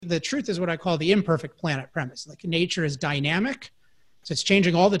the truth is what I call the imperfect planet premise. Like nature is dynamic, so it's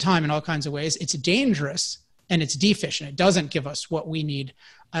changing all the time in all kinds of ways. It's dangerous and it's deficient. It doesn't give us what we need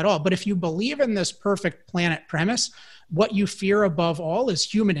at all. But if you believe in this perfect planet premise, what you fear above all is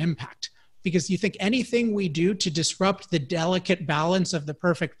human impact, because you think anything we do to disrupt the delicate balance of the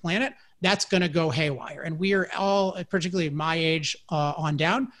perfect planet, that's going to go haywire. And we are all, particularly my age on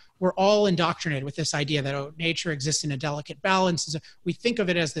down, we're all indoctrinated with this idea that nature exists in a delicate balance. We think of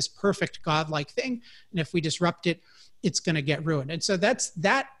it as this perfect godlike thing, and if we disrupt it, it's going to get ruined. And so that's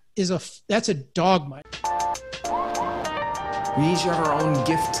a dogma. We each have our own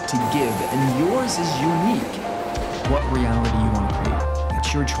gift to give, and yours is unique. What reality you want to create?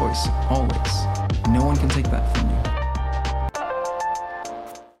 It's your choice, always. No one can take that from you.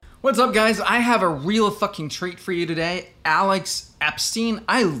 What's up, guys? I have a real fucking treat for you today. Alex Epstein.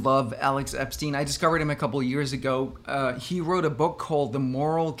 I love Alex Epstein. I discovered him a couple of years ago. He wrote a book called The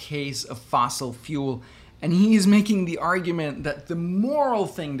Moral Case of Fossil Fuel, and he's making the argument that the moral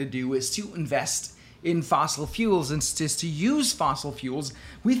thing to do is to invest in fossil fuels and is to use fossil fuels.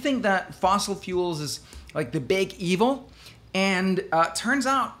 We think that fossil fuels is like the big evil, and turns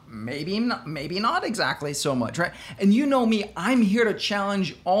out maybe not exactly so much, right? And you know me, I'm here to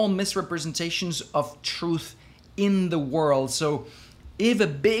challenge all misrepresentations of truth in the world. So if a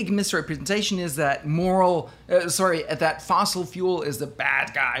big misrepresentation is that that fossil fuel is the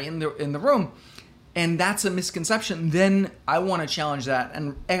bad guy in the room, and that's a misconception, then I want to challenge that.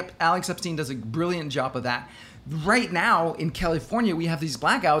 And Alex Epstein does a brilliant job of that. Right now in California, we have these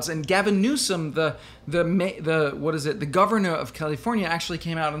blackouts, and Gavin Newsom, the governor of California, actually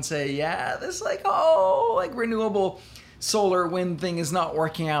came out and say, yeah, this renewable solar wind thing is not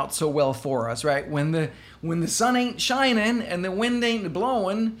working out so well for us, right? When the sun ain't shining and the wind ain't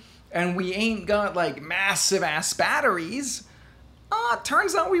blowing and we ain't got like massive ass batteries,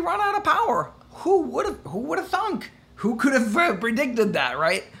 turns out we run out of power. Who would have thunk? Who could have predicted that,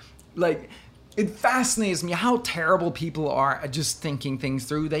 right? Like, it fascinates me how terrible people are at just thinking things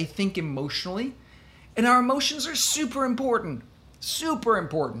through. They think emotionally, and our emotions are super important,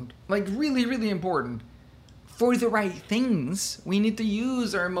 like really, really important. For the right things, we need to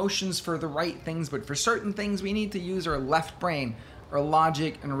use our emotions for the right things, but for certain things, we need to use our left brain, our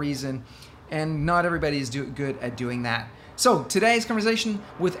logic and reason, and not everybody is good at doing that. So today's conversation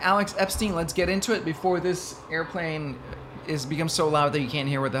with Alex Epstein, let's get into it before this airplane becomes so loud that you can't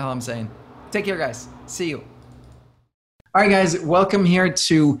hear what the hell I'm saying. Take care, guys. See you. All right, guys, welcome here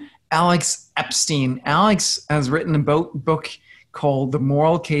to Alex Epstein. Alex has written a book called The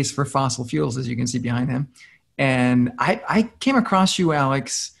Moral Case for Fossil Fuels, as you can see behind him. And I came across you,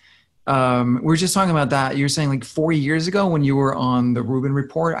 Alex. We were just talking about that. You were saying like 4 years ago when you were on the Rubin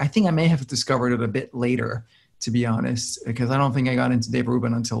Report. I think I may have discovered it a bit later, to be honest, because I don't think I got into Dave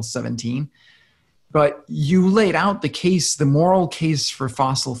Rubin until 17. But you laid out the case, the moral case for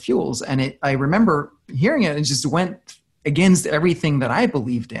fossil fuels. And I remember hearing it, and just went against everything that I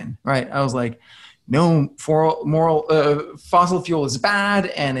believed in, right? I was like, no, fossil fuel is bad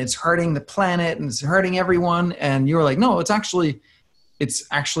and it's hurting the planet and it's hurting everyone. And you were like, no, it's actually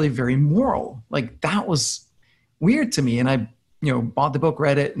very moral. Like, that was weird to me. And I, bought the book,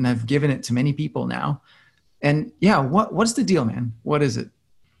 read it, and I've given it to many people now. And yeah, what's the deal, man? What is it?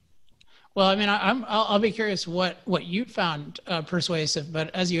 Well, I mean, I'll be curious what you found persuasive,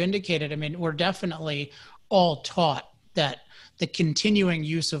 but as you indicated, I mean, we're definitely all taught that the continuing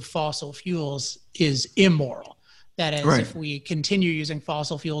use of fossil fuels is immoral. That is, right. If we continue using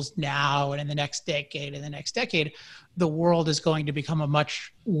fossil fuels now and in the next decade the world is going to become a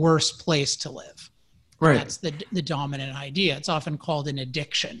much worse place to live. Right. That's the dominant idea. It's often called an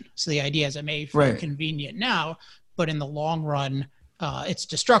addiction. So the idea is it may feel convenient now, but in the long run, it's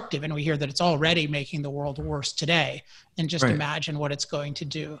destructive. And we hear that it's already making the world worse today. And just imagine what it's going to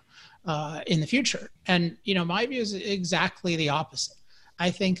do in the future. And, my view is exactly the opposite. I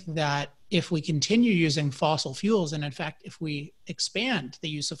think that if we continue using fossil fuels, and in fact, if we expand the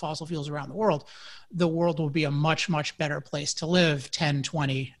use of fossil fuels around the world will be a much, much better place to live 10,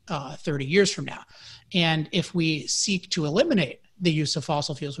 20, 30 years from now. And if we seek to eliminate the use of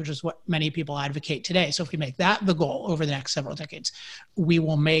fossil fuels, which is what many people advocate today. So if we make that the goal over the next several decades, we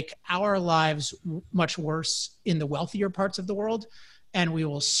will make our lives much worse in the wealthier parts of the world. And we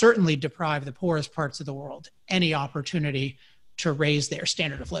will certainly deprive the poorest parts of the world any opportunity to raise their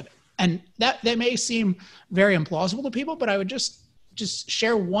standard of living. And that may seem very implausible to people, but I would just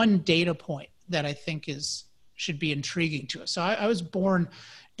share one data point that I think should be intriguing to us. So I was born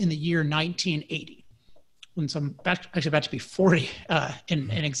in the year 1980. So I'm actually about to be 40 in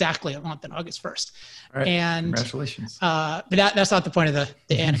exactly a month on August 1st. All right. And congratulations. But that's not the point of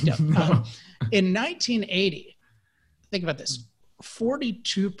the anecdote. No. In 1980, think about this: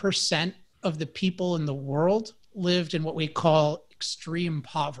 42% of the people in the world lived in what we call extreme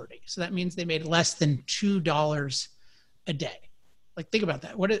poverty. So that means they made less than $2 a day. Like, think about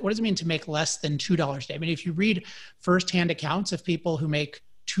that. What does it mean to make less than $2 a day? I mean, if you read firsthand accounts of people who make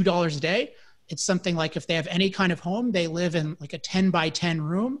 $2 a day, it's something like, if they have any kind of home, they live in like a 10 by 10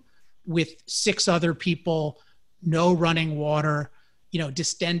 room with 6 other people, no running water,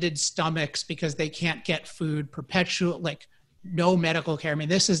 distended stomachs because they can't get food, perpetual, like no medical care. I mean,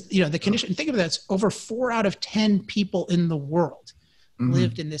 this is, the condition. Think of that. It's over 4 out of 10 people in the world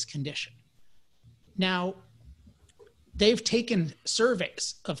lived in this condition. Now, they've taken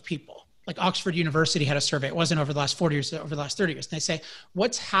surveys of people. Like Oxford University had a survey. It wasn't over the last 40 years, over the last 30 years. And they say,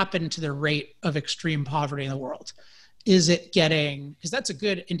 what's happened to the rate of extreme poverty in the world? Is it getting, because that's a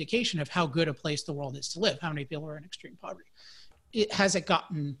good indication of how good a place the world is to live, how many people are in extreme poverty. Has it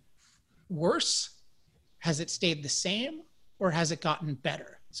gotten worse? Has it stayed the same? Or has it gotten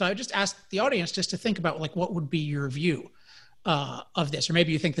better? So I just asked the audience just to think about, like, what would be your view of this? Or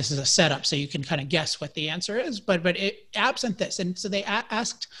maybe you think this is a setup so you can kind of guess what the answer is, but absent this. And so they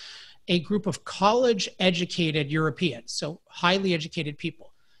asked a group of college-educated Europeans, so highly educated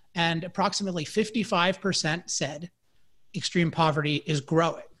people, and approximately 55% said extreme poverty is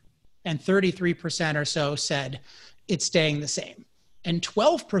growing, and 33% or so said it's staying the same, and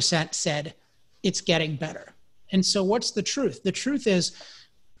 12% said it's getting better. And so what's the truth? The truth is,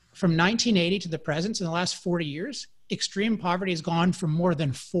 from 1980 to the present, in the last 40 years, extreme poverty has gone from more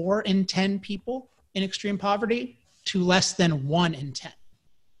than 4 in 10 people in extreme poverty to less than 1 in 10.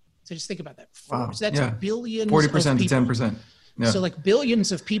 So just think about that. Wow. So that's billions 40% of to people. 10%. Yeah. So like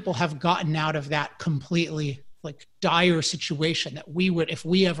billions of people have gotten out of that completely like dire situation that we would, if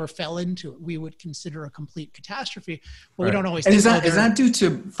we ever fell into it, we would consider a complete catastrophe. But we don't always think, is that due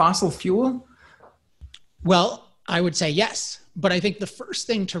to fossil fuel? Well, I would say yes. But I think the first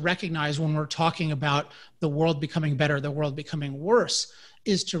thing to recognize when we're talking about the world becoming better, the world becoming worse,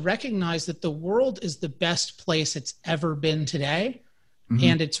 is to recognize that the world is the best place it's ever been today,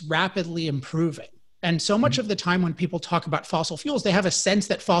 and it's rapidly improving. And so much of the time when people talk about fossil fuels, they have a sense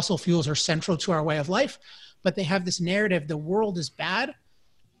that fossil fuels are central to our way of life, but they have this narrative, the world is bad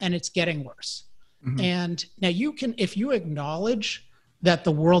and it's getting worse. And now you can, if you acknowledge that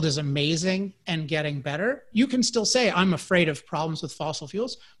the world is amazing and getting better, you can still say, I'm afraid of problems with fossil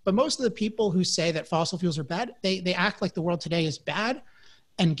fuels. But most of the people who say that fossil fuels are bad, they act like the world today is bad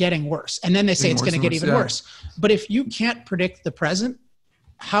and getting worse. And then they say it's going to get even worse. But if you can't predict the present,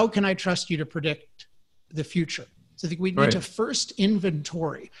 how can I trust you to predict the future? So I think we need to first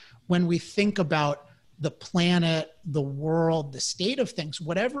inventory when we think about the planet, the world, the state of things,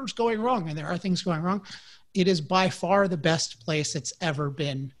 whatever's going wrong, and there are things going wrong, it is by far the best place it's ever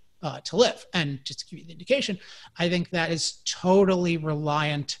been to live. And just to give you the indication, I think that is totally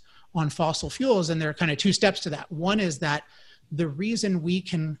reliant on fossil fuels. And there are kind of 2 steps to that. One is that the reason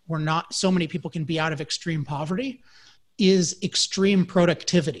so many people can be out of extreme poverty is extreme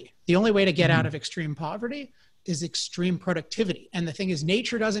productivity. The only way to get out of extreme poverty is extreme productivity. And the thing is,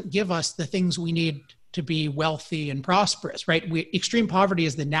 nature doesn't give us the things we need to be wealthy and prosperous, right? Extreme poverty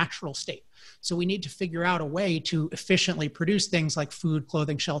is the natural state. So we need to figure out a way to efficiently produce things like food,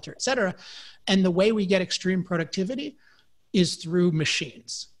 clothing, shelter, et cetera. And the way we get extreme productivity is through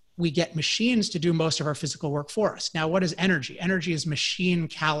machines. We get machines to do most of our physical work for us. Now, what is energy? Energy is machine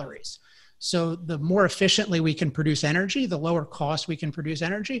calories. So the more efficiently we can produce energy, the lower cost we can produce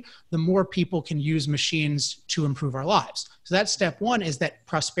energy, the more people can use machines to improve our lives. So that's step 1, is that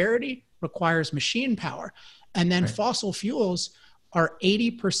prosperity requires machine power. And then fossil fuels are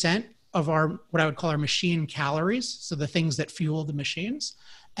 80% of our, what I would call our machine calories. So the things that fuel the machines.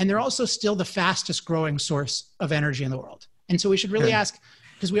 And they're also still the fastest growing source of energy in the world. And so we should really ask,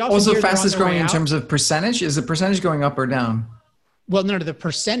 because we often also hear fastest growing in out. terms of percentage. Is the percentage going up or down? Well, no, the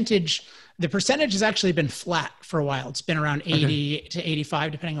percentage has actually been flat for a while. It's been around 80 to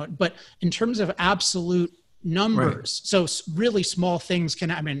 85, depending on, but in terms of absolute numbers, so really small things can,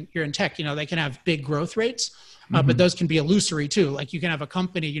 I mean, you're in tech, they can have big growth rates, but those can be illusory too. Like you can have a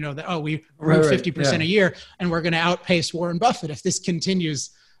company, that, we grew 50% a year and we're going to outpace Warren Buffett if this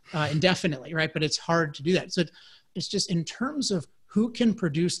continues indefinitely, right? But it's hard to do that. So it's just in terms of who can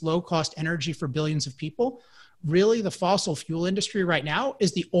produce low cost energy for billions of people, really the fossil fuel industry right now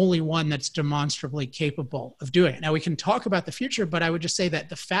is the only one that's demonstrably capable of doing it. Now we can talk about the future, but I would just say that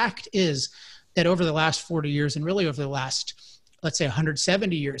the fact is that over the last 40 years and really over the last, let's say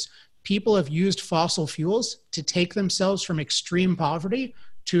 170 years, people have used fossil fuels to take themselves from extreme poverty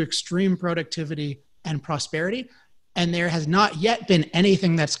to extreme productivity and prosperity. And there has not yet been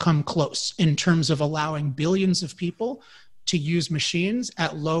anything that's come close in terms of allowing billions of people to use machines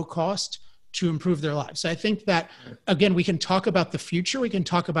at low cost to improve their lives. So I think that, again, we can talk about the future. We can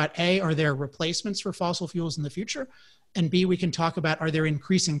talk about A, are there replacements for fossil fuels in the future? And B, we can talk about, are there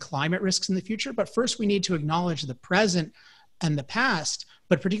increasing climate risks in the future? But first, we need to acknowledge the present and the past,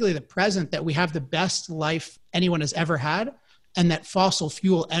 but particularly the present, that we have the best life anyone has ever had, and that fossil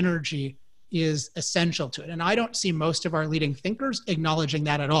fuel energy is essential to it. And I don't see most of our leading thinkers acknowledging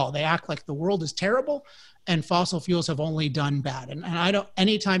that at all. They act like the world is terrible and fossil fuels have only done bad. And I don't,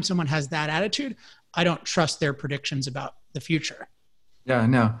 anytime someone has that attitude, I don't trust their predictions about the future. Yeah,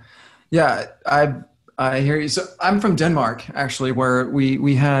 no. Yeah, I hear you. So I'm from Denmark, actually, where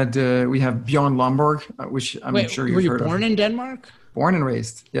we have Bjorn Lomborg, which I'm sure you've heard of. Were you born in Denmark? Born and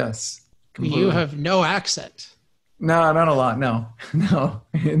raised, yes. Completely. You have no accent. No, not a lot. No,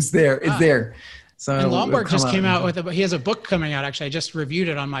 it's there. It's there. So and Lomborg just came out with he has a book coming out. Actually, I just reviewed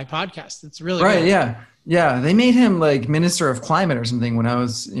it on my podcast. It's really right. Good. Yeah. They made him like Minister of Climate or something when I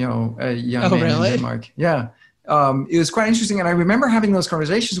was, a young man in Denmark. Yeah. It was quite interesting. And I remember having those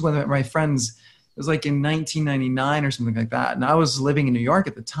conversations with my friends. It was like in 1999 or something like that. And I was living in New York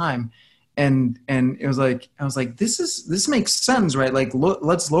at the time. And it was like, I was like, this makes sense, right? Like,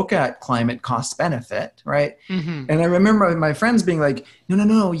 let's look at climate cost benefit, right? Mm-hmm. And I remember my friends being like,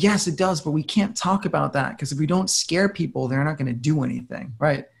 no, yes, it does, but we can't talk about that because if we don't scare people, they're not going to do anything,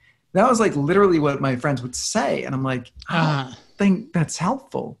 right? That was like literally what my friends would say. And I'm like, I don't think that's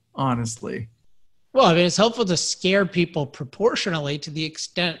helpful, honestly. Well, I mean, it's helpful to scare people proportionally to the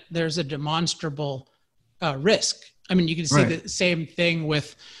extent there's a demonstrable risk. I mean, you can see the same thing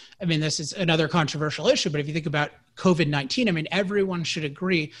with, I mean, this is another controversial issue, but if you think about COVID-19, I mean, everyone should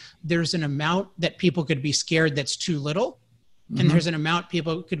agree there's an amount that people could be scared that's too little, and there's an amount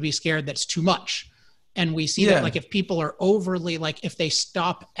people could be scared that's too much. And we see that, like, if people are overly, like, if they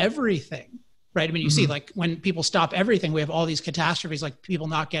stop everything, right? I mean, you see, like, when people stop everything, we have all these catastrophes, like people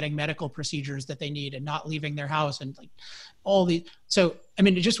not getting medical procedures that they need and not leaving their house and, like, all these. So, I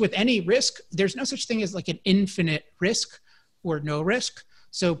mean, just with any risk, there's no such thing as, like, an infinite risk or no risk.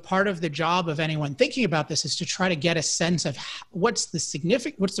 So part of the job of anyone thinking about this is to try to get a sense of what's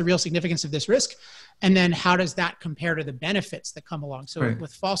the real significance of this risk, and then how does that compare to the benefits that come along. So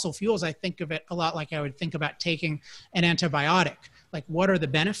with fossil fuels, I think of it a lot like I would think about taking an antibiotic. Like, what are the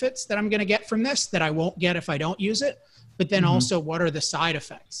benefits that I'm going to get from this that I won't get if I don't use it? But then also, what are the side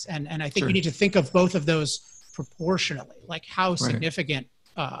effects? And I think you need to think of both of those proportionally, like how significant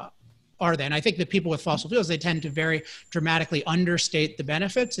are they? And I think that people with fossil fuels, they tend to very dramatically understate the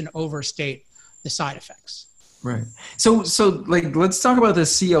benefits and overstate the side effects. Right. So like, let's talk about the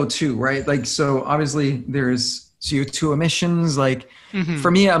CO2, right? Like, so obviously there's CO2 emissions. Like for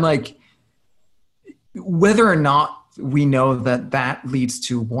me, I'm like, whether or not we know that leads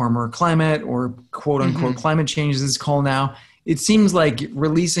to warmer climate or quote unquote climate change, as it's called now, it seems like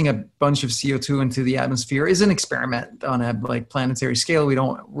releasing a bunch of CO2 into the atmosphere is an experiment on a like planetary scale. We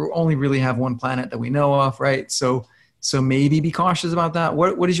only really have one planet that we know of, right? So maybe be cautious about that.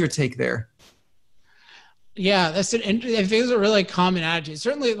 What is your take there? Yeah, I think it's a really common attitude.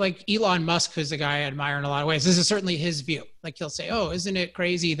 Certainly, like Elon Musk, who's a guy I admire in a lot of ways, this is certainly his view. Like, he'll say, "Oh, isn't it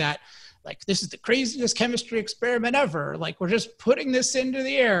crazy that, like, this is the craziest chemistry experiment ever? Like, we're just putting this into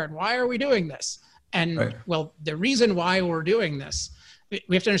the air, and why are we doing this?" And well, the reason why we're doing this,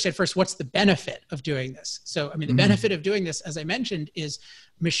 we have to understand first, what's the benefit of doing this? So, I mean, the benefit of doing this, as I mentioned, is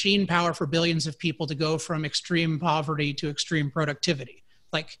machine power for billions of people to go from extreme poverty to extreme productivity.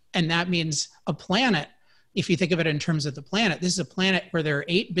 Like, and that means a planet, if you think of it in terms of the planet, this is a planet where there are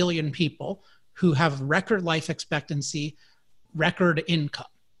 8 billion people who have record life expectancy, record income,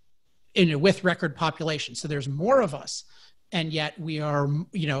 with record population. So there's more of us. And yet we are,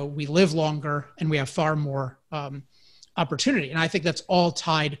 we live longer and we have far more opportunity. And I think that's all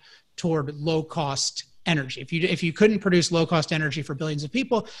tied toward low cost energy. If you couldn't produce low cost energy for billions of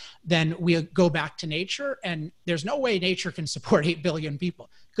people, then we go back to nature, and there's no way nature can support 8 billion people.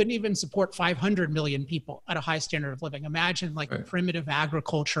 Couldn't even support 500 million people at a high standard of living. Imagine like primitive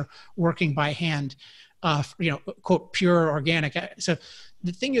agriculture working by hand, quote, pure organic. So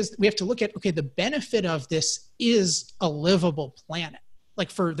the thing is, we have to look at, okay, the benefit of this is a livable planet.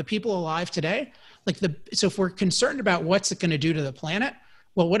 Like, for the people alive today, so if we're concerned about what's it going to do to the planet,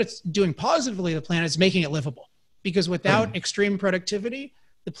 well, what it's doing positively to the planet is making it livable. Because without extreme productivity,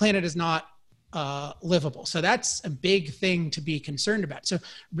 the planet is not livable. So that's a big thing to be concerned about. So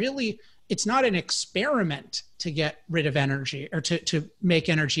really, it's not an experiment to get rid of energy or to make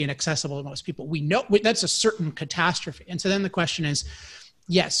energy inaccessible to most people. We know that's a certain catastrophe. And so then the question is,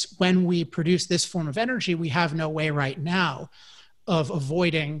 yes, when we produce this form of energy, we have no way right now of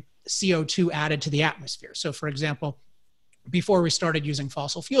avoiding CO2 added to the atmosphere. So for example, before we started using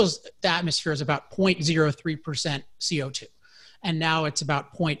fossil fuels, the atmosphere is about 0.03% CO2. And now it's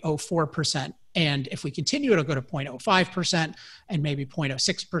about 0.04%. And if we continue, it'll go to 0.05% and maybe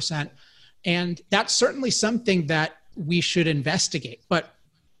 0.06%. And that's certainly something that we should investigate. But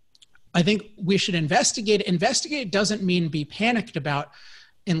I think we should investigate. Investigate doesn't mean be panicked about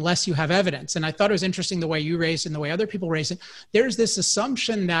unless you have evidence. And I thought it was interesting the way you raised it and the way other people raise it. There's this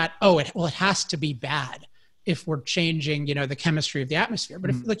assumption that, it has to be bad if we're changing, the chemistry of the atmosphere. But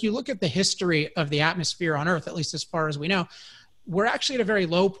if you look at the history of the atmosphere on Earth, at least as far as we know, we're actually at a very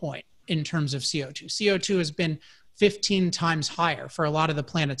low point in terms of CO2. CO2 has been 15 times higher for a lot of the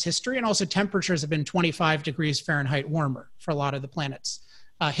planet's history. And also temperatures have been 25 degrees Fahrenheit warmer for a lot of the planet's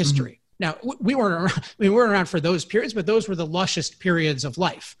history. Now, we weren't around for those periods, but those were the lushest periods of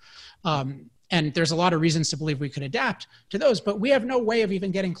life. And there's a lot of reasons to believe we could adapt to those, but we have no way of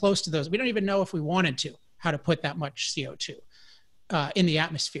even getting close to those. We don't even know if we wanted to, how to put that much CO2 in the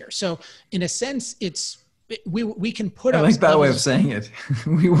atmosphere. So in a sense, we can put I like that way of saying it.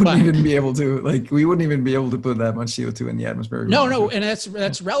 We wouldn't even be able to put that much CO2 in the atmosphere. No, and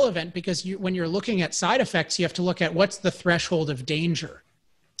that's relevant because when you're looking at side effects, you have to look at what's the threshold of danger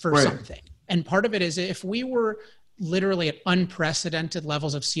for something. And part of it is if we were literally at unprecedented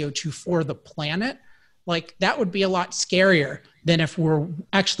levels of CO2 for the planet, like that would be a lot scarier than if we're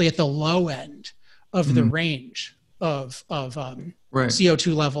actually at the low end of the range of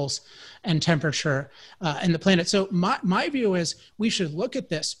CO2 levels and temperature in the planet. So my view is we should look at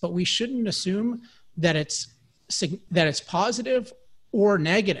this, but we shouldn't assume that it's positive or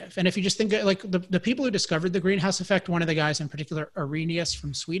negative. And if you just think like the people who discovered the greenhouse effect, one of the guys in particular, Arrhenius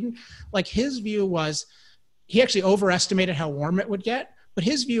from Sweden, like his view was he actually overestimated how warm it would get, but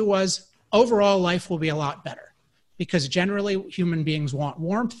his view was overall life will be a lot better. Because generally human beings want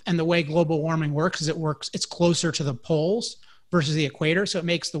warmth, and the way global warming works is it's closer to the poles versus the equator. So it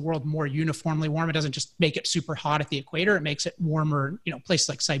makes the world more uniformly warm. It doesn't just make it super hot at the equator. It makes it warmer, places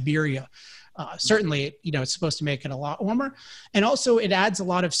like Siberia. Certainly, it's supposed to make it a lot warmer. And also it adds a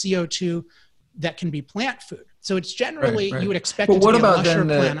lot of CO2 that can be plant food. So it's generally, you would expect it to be a lusher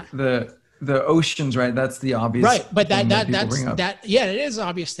planet. The oceans, right? That's the obvious. Right. But it is an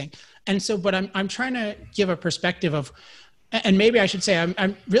obvious thing. And so, but I'm trying to give a perspective of, and maybe I should say,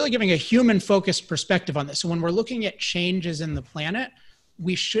 I'm really giving a human focused perspective on this. So when we're looking at changes in the planet,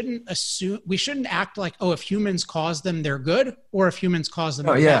 we shouldn't act like, if humans cause them, they're good, or if humans cause them,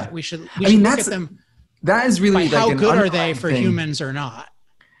 they're bad. We should look at them. That is really like how good are they for humans or not?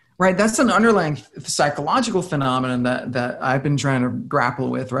 Right. That's an underlying psychological phenomenon that I've been trying to grapple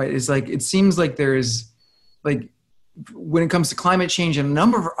with, right? Is like, it seems like there's like, when it comes to climate change and a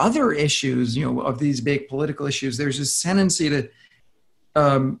number of other issues, of these big political issues, there's this tendency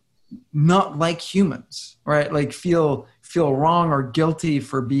to not like humans, right? Like feel wrong or guilty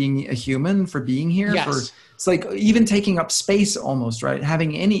for being a human, for being here. Yes. It's like even taking up space almost, right?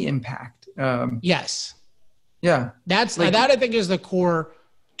 Having any impact. Yes. Yeah. That I think is the core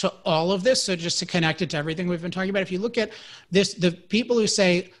to all of this. So just to connect it to everything we've been talking about, if you look at this, the people who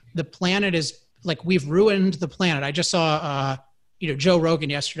say the planet is like, we've ruined the planet. I just saw, Joe Rogan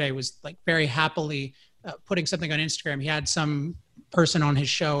yesterday was like very happily putting something on Instagram. He had some person on his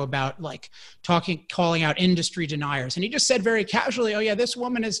show about like calling out industry deniers. And he just said very casually, this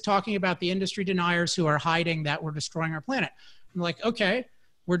woman is talking about the industry deniers who are hiding that we're destroying our planet. I'm like, okay,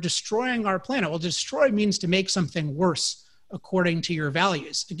 we're destroying our planet. Well, destroy means to make something worse according to your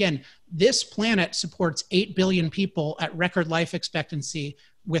values. Again, this planet supports 8 billion people at record life expectancy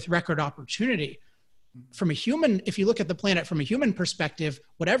with record opportunity. From a human, if you look at the planet from a human perspective,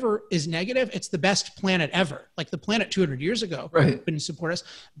 whatever is negative, it's the best planet ever. Like the planet 200 years ago didn't support us.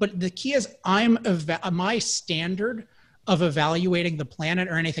 But the key is my standard of evaluating the planet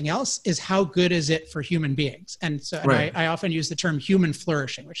or anything else is how good is it for human beings. And so I often use the term human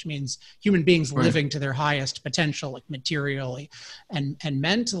flourishing, which means human beings living to their highest potential, like materially and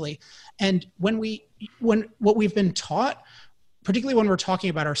mentally. And what we've been taught, particularly when we're talking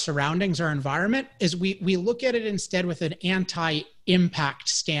about our surroundings, our environment, is we look at it instead with an anti-impact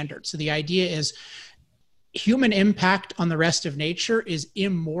standard. So the idea is human impact on the rest of nature is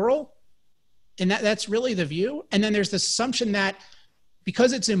immoral. And that's really the view. And then there's this assumption that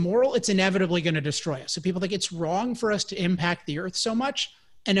because it's immoral, it's inevitably going to destroy us. So people think it's wrong for us to impact the earth so much.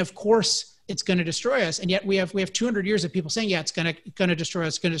 And of course, it's going to destroy us. And yet we have 200 years of people saying, yeah, it's going to destroy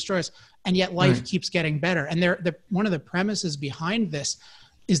us, going to destroy us. And yet life keeps getting better. And one of the premises behind this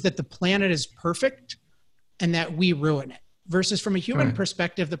is that the planet is perfect and that we ruin it. Versus from a human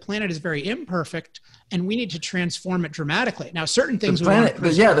perspective, the planet is very imperfect and we need to transform it dramatically. Now, certain things the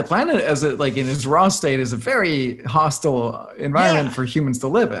planet as in its raw state is a very hostile environment for humans to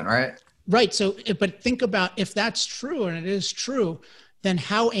live in, right? Right. So, but think about if that's true, and it is true, then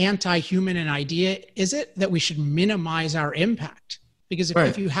how anti-human an idea is it that we should minimize our impact? Because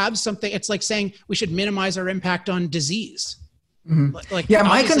if you have something, it's like saying we should minimize our impact on disease. Mm-hmm.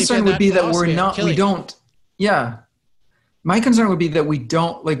 My concern would be that my concern would be that we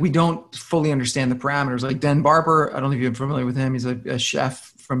don't fully understand the parameters. Like Dan Barber, I don't know if you're familiar with him. He's a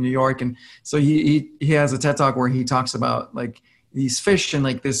chef from New York. And so he has a TED Talk where he talks about like these fish and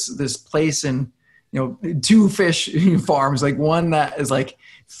like this place in, 2 fish farms, like one that is like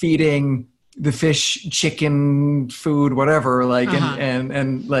feeding the fish chicken food, whatever, like,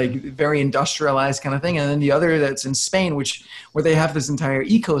 and like very industrialized kind of thing. And then the other that's in Spain, where they have this entire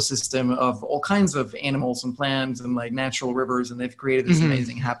ecosystem of all kinds of animals and plants and like natural rivers. And they've created this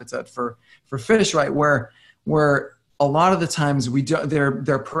amazing habitat for fish, right? Where a lot of the times there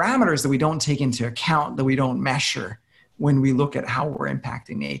are parameters that we don't take into account, that we don't measure when we look at how we're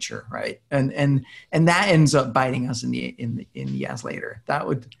impacting nature, right? And that ends up biting us in the ass later. That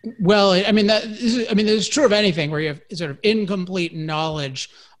would this is true of anything where you have sort of incomplete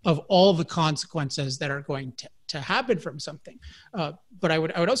knowledge of all the consequences that are going to happen from something. But I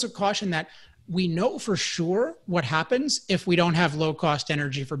would also caution that we know for sure what happens if we don't have low cost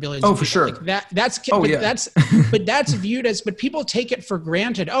energy for billions of people. For sure. Like that's viewed as, but people take it for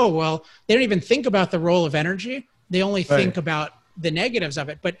granted. Oh, well, they don't even think about the role of energy. They only think about the negatives of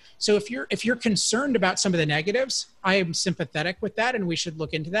it. But so if you're concerned about some of the negatives, I am sympathetic with that and we should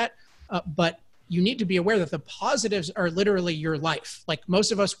look into that. But you need to be aware that the positives are literally your life. Like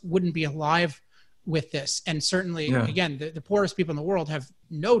most of us wouldn't be alive with this. And certainly, again, the poorest people in the world have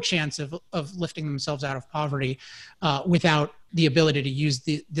no chance of lifting themselves out of poverty without the ability to use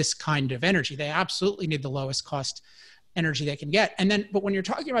this kind of energy. They absolutely need the lowest cost energy they can get. But when you're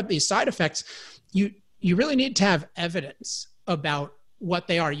talking about these side effects, you really need to have evidence about what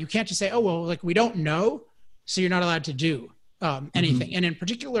they are. You can't just say, oh, well, like we don't know, so you're not allowed to do anything. And in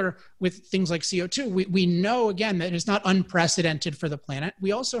particular with things like CO2, we know, again, that it's not unprecedented for the planet.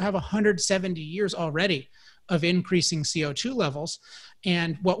 We also have 170 years already of increasing CO2 levels.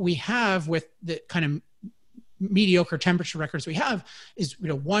 And what we have with the kind of mediocre temperature records we have is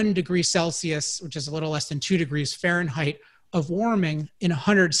 1 degree Celsius, which is a little less than 2 degrees Fahrenheit of warming in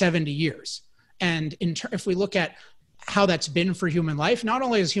 170 years. And if we look at how that's been for human life, not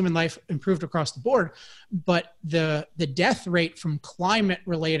only has human life improved across the board, but the death rate from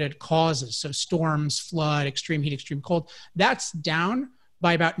climate-related causes, so storms, flood, extreme heat, extreme cold, that's down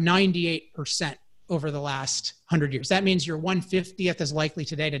by about 98% over the last 100 years. That means you're 1/50th as likely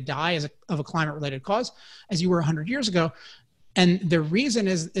today to die of a climate-related cause as you were 100 years ago. And the reason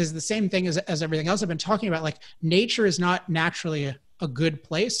is the same thing as everything else I've been talking about. Like nature is not naturally a good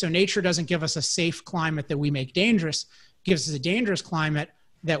place. So nature doesn't give us a safe climate that we make dangerous. It gives us a dangerous climate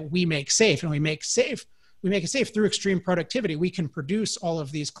that we make safe. And we make it safe through extreme productivity. We can produce all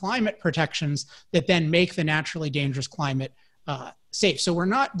of these climate protections that then make the naturally dangerous climate safe. So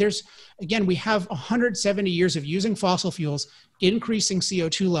we have 170 years of using fossil fuels, increasing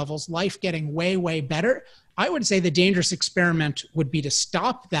CO2 levels, life getting way, way better. I would say the dangerous experiment would be to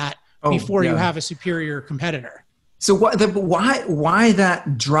stop that before you have a superior competitor. So why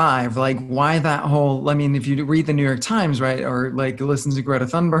that drive? Like why that whole, I mean, if you read the New York Times, right, or like listen to Greta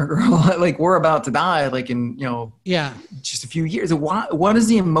Thunberg, or like we're about to die, like in, just a few years. What is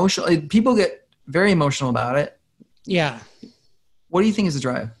the emotional, people get very emotional about it. Yeah. What do you think is the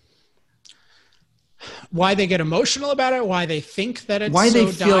drive? Why they get emotional about it? Why they think that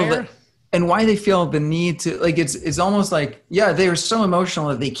it's dire? And why they feel the need to, like, it's almost like, they are so emotional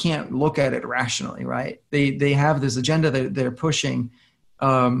that they can't look at it rationally, right? They have this agenda that they're pushing.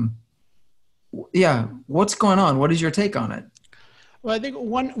 What's going on? What is your take on it? Well, I think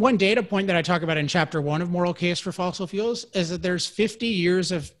one data point that I talk about in chapter 1 of Moral Case for Fossil Fuels is that there's 50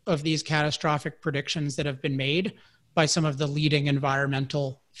 years of these catastrophic predictions that have been made by some of the leading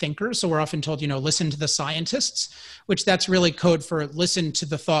environmental thinkers. So we're often told, listen to the scientists, which that's really code for listen to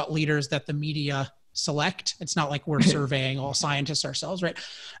the thought leaders that the media select. It's not like we're surveying all scientists ourselves, right?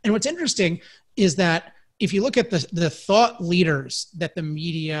 And what's interesting is that if you look at the thought leaders that the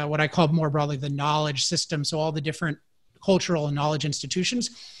media, what I call more broadly the knowledge system, so all the different cultural and knowledge institutions,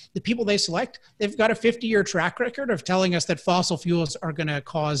 the people they select, they've got a 50-year track record of telling us that fossil fuels are going to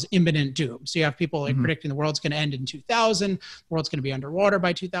cause imminent doom. So you have people like predicting the world's going to end in 2000, the world's going to be underwater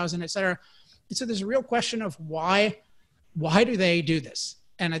by 2000, et cetera. And so there's a real question of why do they do this?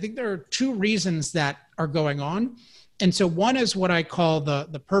 And I think there are two reasons that are going on. And so one is what I call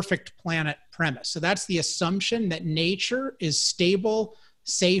the perfect planet premise. So that's the assumption that nature is stable,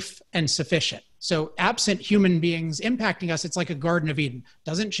 safe, and sufficient. So absent human beings impacting us, it's like a Garden of Eden.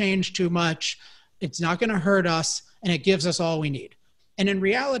 Doesn't change too much. It's not going to hurt us, and it gives us all we need. And in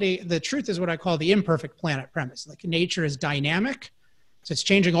reality, the truth is what I call the imperfect planet premise. Like nature is dynamic. So it's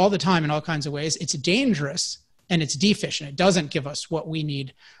changing all the time in all kinds of ways. It's dangerous and it's deficient. It doesn't give us what we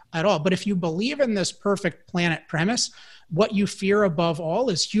need at all. But if you believe in this perfect planet premise, what you fear above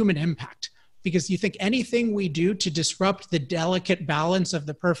all is human impact, because you think anything we do to disrupt the delicate balance of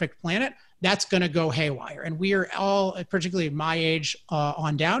the perfect planet, that's going to go haywire. And we are all, particularly my age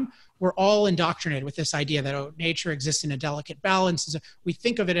on down, we're all indoctrinated with this idea that nature exists in a delicate balance. We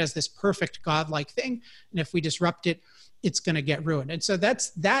think of it as this perfect godlike thing, and if we disrupt it, it's going to get ruined. And so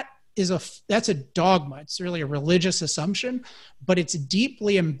that's a dogma. It's really a religious assumption, but it's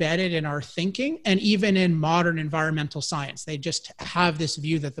deeply embedded in our thinking and even in modern environmental science. They just have this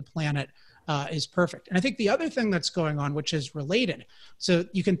view that the planet is perfect. And I think the other thing that's going on, which is related, so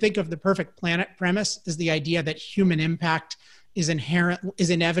you can think of the perfect planet premise as the idea that human impact is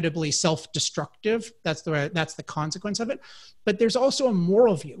inevitably self-destructive. That's the consequence of it. But there's also a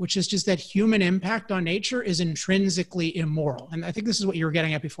moral view, which is just that human impact on nature is intrinsically immoral. And I think this is what you were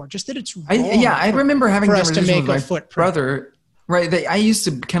getting at before, just that it's wrong. I remember having for us to conversations make with my brother. Right. I used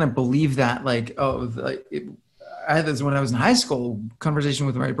to kind of believe that, I had this when I was in high school. Conversation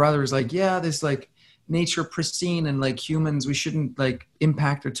with my brother was like, yeah, this like nature pristine and like humans, we shouldn't like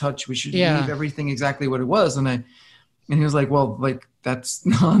impact or touch. We should leave everything exactly what it was. And he was like, well, like that's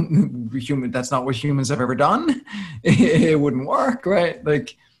not human. That's not what humans have ever done. It wouldn't work, right?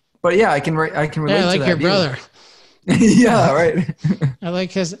 Like, but yeah, I can relate. I like to that your brother. Yeah, right. I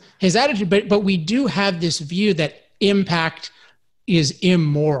like his attitude, but we do have this view that impact is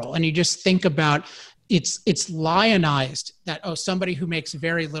immoral, and you just think about it's lionized that somebody who makes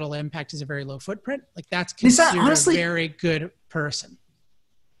very little impact is a very low footprint. Like that's considered honestly a very good person.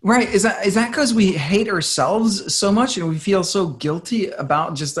 Right. Is that because we hate ourselves so much and we feel so guilty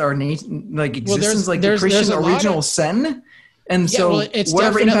about just our existence, like the Christian original sin? And it's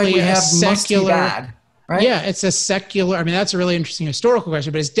whatever impact we have must be bad, right? Yeah, it's a secular, I mean, that's a really interesting historical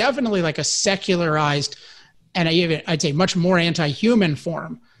question, but it's definitely like a secularized, and I'd say much more anti-human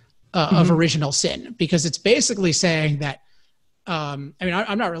form of original sin, because it's basically saying that, I'm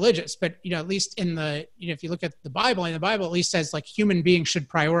not religious, but, at least in if you look at the Bible, and the Bible at least says like human beings should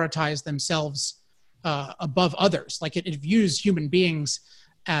prioritize themselves above others. Like it views human beings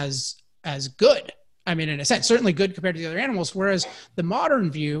as good. I mean, in a sense, certainly good compared to the other animals. Whereas the modern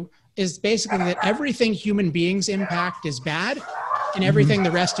view is basically that everything human beings impact is bad, and everything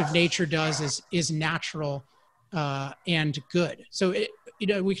the rest of nature does is natural and good. So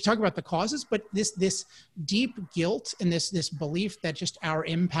we can talk about the causes, but this deep guilt and this belief that just our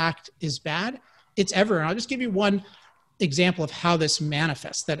impact is bad, it's everywhere. And I'll just give you one example of how this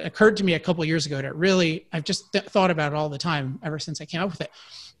manifests that occurred to me a couple of years ago. I've just thought about it all the time ever since I came up with it.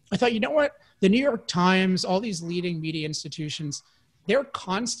 I thought, you know what? The New York Times, all these leading media institutions, they're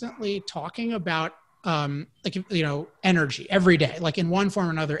constantly talking about energy every day, like in one form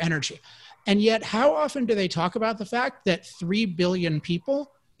or another, energy. And yet, how often do they talk about the fact that 3 billion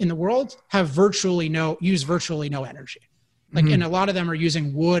people in the world use virtually no energy? Like, and a lot of them are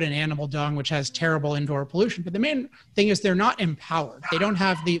using wood and animal dung, which has terrible indoor pollution. But the main thing is they're not empowered. They don't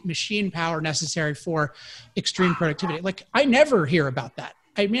have the machine power necessary for extreme productivity. Like, I never hear about that.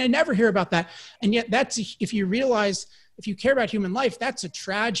 I never hear about that. And yet if you care about human life, that's a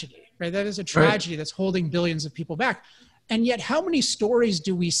tragedy, right? That is a tragedy that's holding billions of people back. And yet, how many stories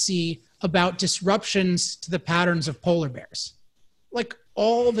do we see about disruptions to the patterns of polar bears? Like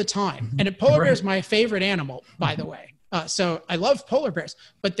all the time. And a polar bear is my favorite animal, by the way. So I love polar bears,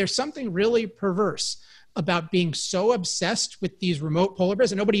 but there's something really perverse about being so obsessed with these remote polar bears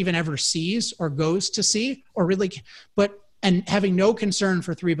that nobody even ever sees or goes to see and having no concern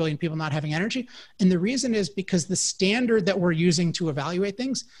for 3 billion people not having energy. And the reason is because the standard that we're using to evaluate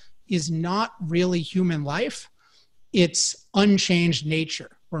things is not really human life. It's unchanged nature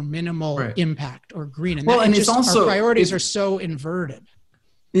or minimal impact or green. And our priorities are so inverted.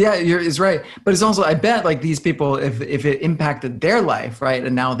 Yeah, it's right. But it's also, I bet like these people, if it impacted their life, right?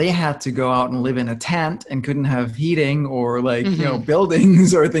 And now they had to go out and live in a tent and couldn't have heating or like, Hmm.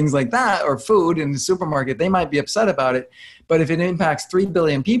 buildings or things like that, or food in the supermarket, they might be upset about it. But if it impacts 3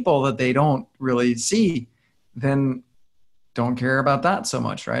 billion people that they don't really see, then don't care about that so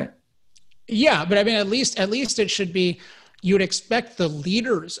much, right? Yeah, but I mean, at least it should be. You would expect the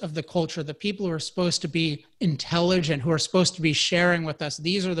leaders of the culture, the people who are supposed to be intelligent, who are supposed to be sharing with us,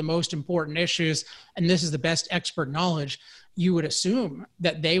 these are the most important issues, and this is the best expert knowledge. You would assume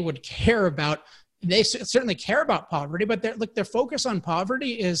that they would care about. They certainly care about poverty, but their focus on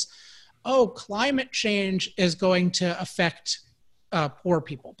poverty is, oh, climate change is going to affect poor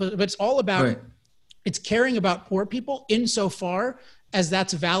people, but it's all about Right. it's caring about poor people insofar as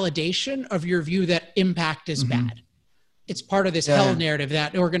that's validation of your view that impact is Hmm. bad. It's part of this hell Yeah. narrative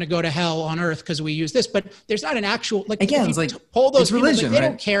that we're going to go to hell on earth because we use this, but there's not an actual, like, if Again, you it's like, poll those it's people, like, religion, they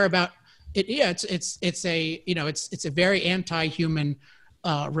don't right? care about it. Yeah, it's a, it's a very anti-human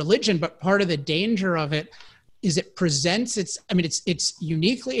religion, but part of the danger of it is it presents it's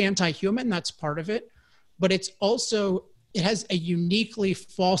uniquely anti-human. That's part of it, but it has a uniquely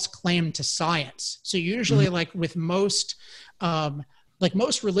false claim to science. So usually, Mhm.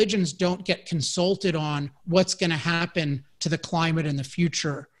 most religions don't get consulted on what's going to happen to the climate in the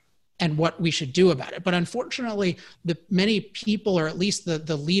future and what we should do about it. But unfortunately, the many people, or at least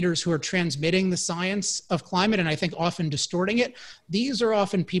the leaders who are transmitting the science of climate, and I think often distorting it, these are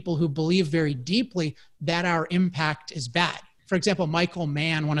often people who believe very deeply that our impact is bad. For example, Michael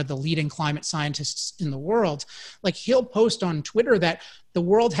Mann, one of the leading climate scientists in the world, like, he'll post on Twitter that the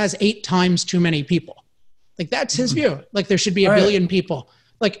world has 8 times too many people. Like, that's his view. Like, there should be All a right. billion people.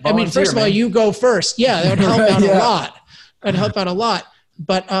 Like, I mean, Volunteer, first of all, man. you go first. Yeah, that would help Right, out a yeah. lot. That'd help out a lot.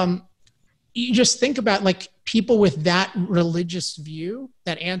 But you just think about, like, people with that religious view,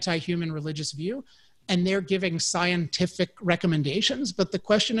 that anti-human religious view, and they're giving scientific recommendations. But the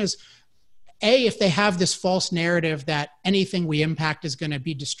question is, A, if they have this false narrative that anything we impact is going to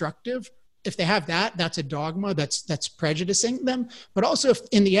be destructive, if they have that, that's a dogma that's prejudicing them. But also, if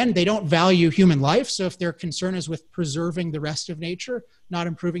in the end they don't value human life, so if their concern is with preserving the rest of nature, not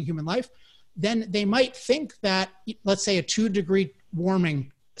improving human life, then they might think that, let's say, a 2-degree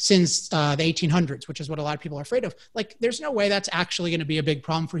warming since the 1800s, which is what a lot of people are afraid of, like, there's no way that's actually going to be a big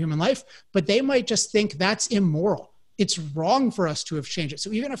problem for human life. But they might just think that's immoral. It's wrong for us to have changed it.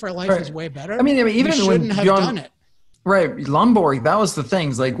 So even if our life Right. is way better, I mean, we even when shouldn't have done Bjorn, it. right, Lomborg, that was the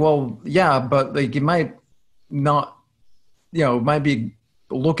things like, well, yeah, but like it might not, it might be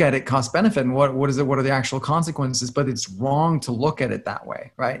look at it cost benefit and what is it? What are the actual consequences? But it's wrong to look at it that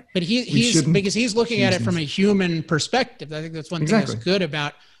way, right? But We he's shouldn't because he's looking at use it from things. a human perspective. I think that's one thing that's Exactly. good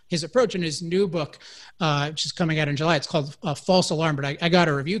about his approach. In his new book, which is coming out in July, it's called False Alarm. But I got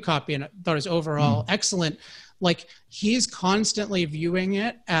a review copy and I thought it was overall excellent. Like, he's constantly viewing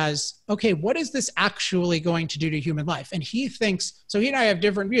it as, okay, what is this actually going to do to human life? And he thinks, so he and I have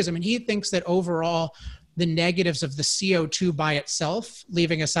different views. I mean, he thinks that overall, the negatives of the CO2 by itself,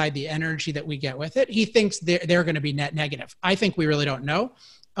 leaving aside the energy that we get with it, he thinks they're going to be net negative. I think we really don't know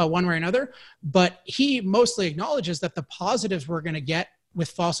one way or another, but he mostly acknowledges that the positives we're going to get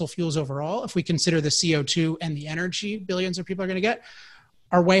with fossil fuels overall, if we consider the CO2 and the energy billions of people are going to get,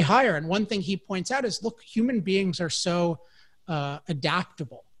 are way higher. And one thing he points out is, look, human beings are so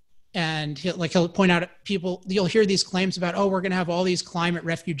adaptable. And he'll point out, people, you'll hear these claims about, oh, we're going to have all these climate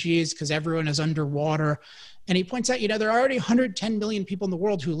refugees because everyone is underwater. And he points out, there are already 110 million people in the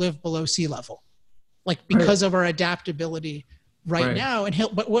world who live below sea level, like, because of our adaptability right now. And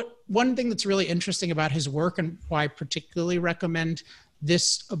one thing that's really interesting about his work, and why I particularly recommend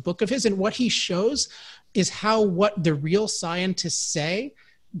this book of his, and what he shows is how what the real scientists say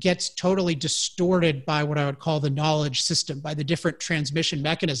gets totally distorted by what I would call the knowledge system, by the different transmission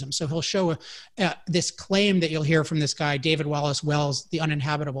mechanisms. So he'll show this claim that you'll hear from this guy, David Wallace Wells, The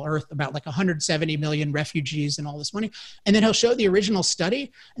Uninhabitable Earth, about like 170 million refugees and all this money. And then he'll show the original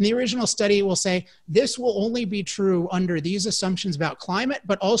study. And the original study will say, this will only be true under these assumptions about climate,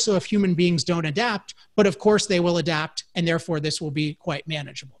 but also if human beings don't adapt. But of course they will adapt, and therefore this will be quite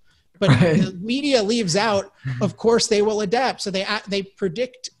manageable. But the media leaves out, of course they will adapt. So they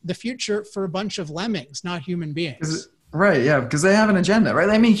predict the future for a bunch of lemmings, not human beings. Right, yeah, because they have an agenda, right?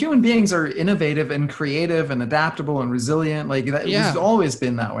 I mean, human beings are innovative and creative and adaptable and resilient. Like, that, it's always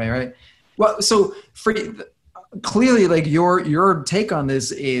been that way, right? Well, so clearly, like, your take on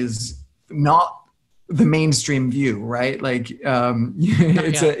this is not the mainstream view, right? Like,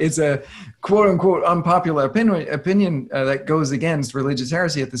 it's a quote unquote unpopular opinion that goes against religious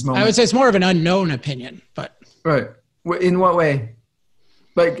heresy at this moment. I would say it's more of an unknown opinion, but right. In what way?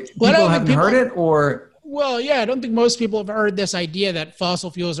 Like Well, I people don't think haven't heard it, or well, yeah, I don't think most people have heard this idea that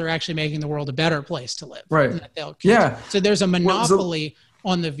fossil fuels are actually making the world a better place to live. right? And that they'll Yeah. so there's a Well, so monopoly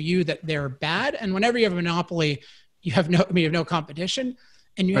on the view that they're bad. And whenever you have a monopoly, you have no, I mean, you have no competition,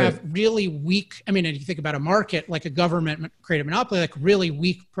 and you right. have really weak. I mean, if you think about a market like a government created monopoly, like really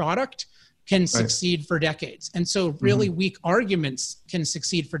weak product can succeed for decades. And so really weak arguments can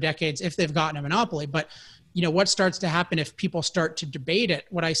succeed for decades if they've gotten a monopoly. But, you know, what starts to happen if people start to debate it,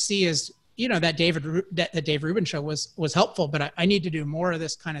 what I see is, you know, that Dave Rubin show was helpful, but I need to do more of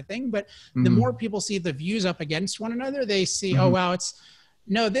this kind of thing. But the more people see the views up against one another, they see, oh, wow,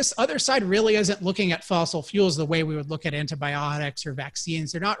 no, this other side really isn't looking at fossil fuels the way we would look at antibiotics or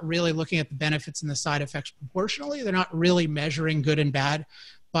vaccines. They're not really looking at the benefits and the side effects proportionally. They're not really measuring good and bad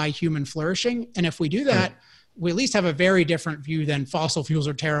by human flourishing. And if we do that, we at least have a very different view than fossil fuels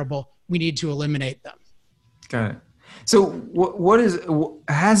are terrible. We need to eliminate them. Got it. So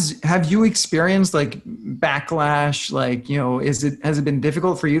have you experienced like backlash? Like, you know, has it been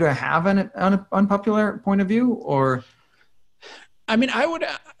difficult for you to have an unpopular point of view, or? I mean, I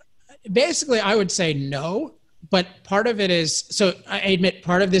would say no, but part of it is, so I admit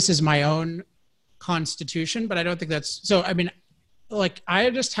part of this is my own constitution, but I don't think that's, so, I mean, like I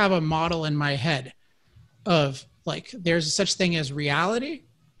just have a model in my head of like, there's a such thing as reality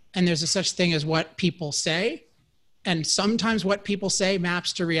and there's a such thing as what people say. And sometimes what people say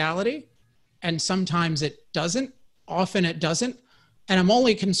maps to reality and sometimes it doesn't. Often it doesn't. And I'm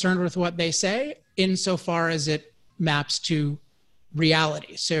only concerned with what they say insofar as it maps to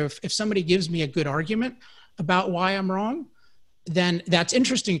reality. So if somebody gives me a good argument about why I'm wrong, then that's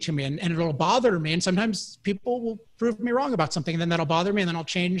interesting to me and it'll bother me. And sometimes people will prove me wrong about something and then that'll bother me and then I'll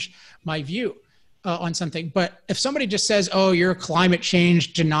change my view on something. But if somebody just says, oh, you're a climate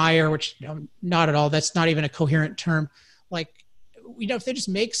change denier, which not at all, that's not even a coherent term. Like, you know, if they just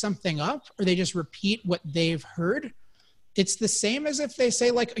make something up or they just repeat what they've heard, it's the same as if they say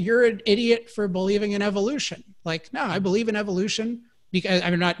like, you're an idiot for believing in evolution. Like, no, I believe in evolution because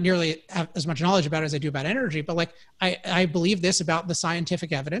I'm not nearly have as much knowledge about it as I do about energy, but like, I believe this about the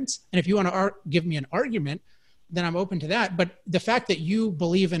scientific evidence. And if you want to give me an argument, then I'm open to that. But the fact that you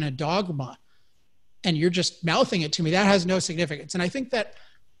believe in a dogma and you're just mouthing it to me, that has no significance. And I think that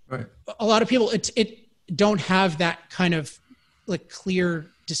a lot of people, it don't have that kind of like clear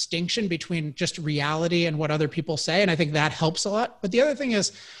distinction between just reality and what other people say. And I think that helps a lot. But the other thing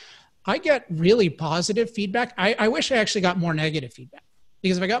is I get really positive feedback. I wish I actually got more negative feedback,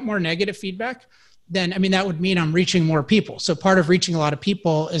 because if I got more negative feedback, then, I mean, that would mean I'm reaching more people. So part of reaching a lot of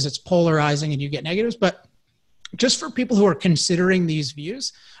people is it's polarizing and you get negatives, but just for people who are considering these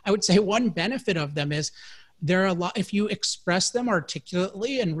views, I would say one benefit of them is there are a lot, if you express them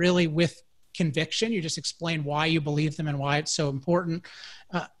articulately and really with conviction, you just explain why you believe them and why it's so important.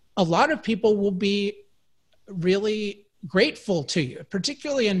 A lot of people will be really grateful to you,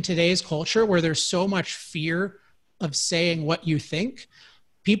 particularly in today's culture where there's so much fear of saying what you think.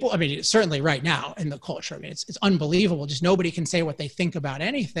 People, I mean, certainly right now in the culture, I mean, it's unbelievable. Just nobody can say what they think about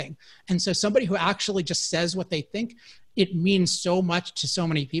anything. And so somebody who actually just says what they think, it means so much to so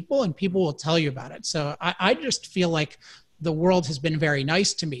many people and people will tell you about it. So I just feel like the world has been very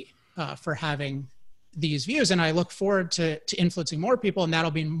nice to me for having these views. And I look forward to influencing more people, and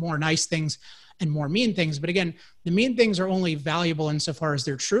that'll be more nice things and more mean things. But again, the mean things are only valuable insofar as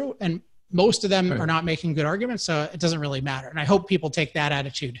they're true. And most of them are not making good arguments, so it doesn't really matter. And I hope people take that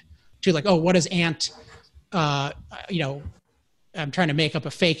attitude to like, oh, what is Ant? You know, I'm trying to make up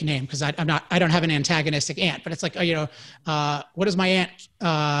a fake name because I don't have an antagonistic aunt, but it's like, you know, what is my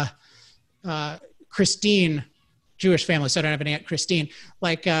aunt Christine? Jewish family, so I don't have an Aunt Christine.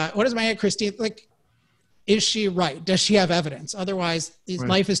 Like, what is my Aunt Christine? Like, is she right? Does she have evidence? Otherwise,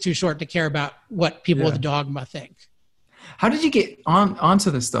 life is too short to care about what people with dogma think. How did you get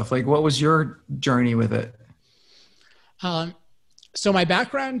onto this stuff? Like, what was your journey with it? So my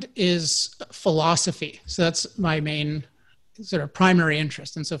background is philosophy. So that's my main sort of primary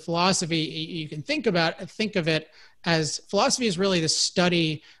interest. And so philosophy, you can think of it as philosophy is really the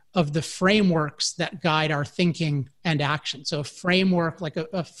study of the frameworks that guide our thinking and action. So a framework, like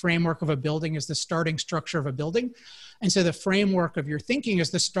a framework of a building is the starting structure of a building. And so the framework of your thinking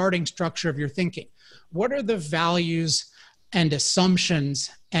is the starting structure of your thinking. What are the values and assumptions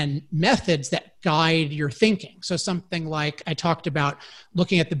and methods that guide your thinking? So something like I talked about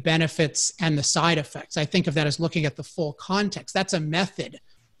looking at the benefits and the side effects. I think of that as looking at the full context. That's a method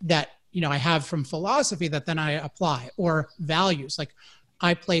that, you know, I have from philosophy that then I apply. Or values, like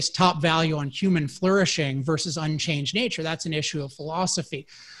I place top value on human flourishing versus unchanged nature. That's an issue of philosophy.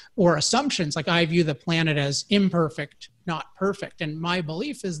 Or assumptions, like I view the planet as imperfect not perfect. And my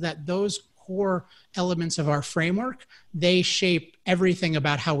belief is that those core elements of our framework, they shape everything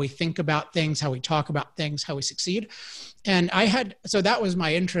about how we think about things, how we talk about things, how we succeed. And so that was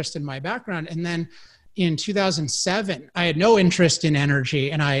my interest in my background. And then in 2007, I had no interest in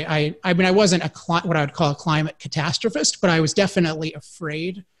energy. And I mean, I wasn't what I would call a climate catastrophist, but I was definitely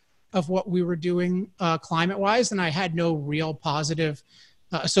afraid of what we were doing climate-wise. And I had no real positive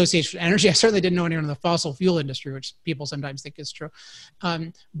association with energy. I certainly didn't know anyone in the fossil fuel industry, which people sometimes think is true.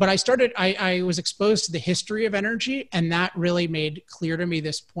 But I was exposed to the history of energy, and that really made clear to me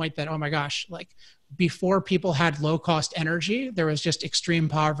this point that, oh my gosh, like before people had low-cost energy, there was just extreme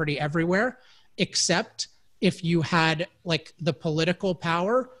poverty everywhere, except if you had like the political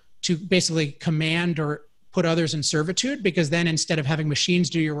power to basically command or put others in servitude, because then instead of having machines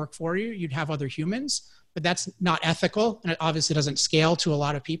do your work for you, you'd have other humans. But that's not ethical, and it obviously doesn't scale to a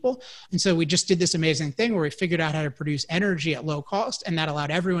lot of people. And so we just did this amazing thing where we figured out how to produce energy at low cost, and that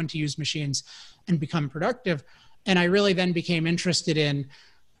allowed everyone to use machines and become productive. And I really then became interested in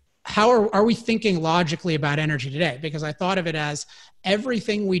how are we thinking logically about energy today? Because I thought of it as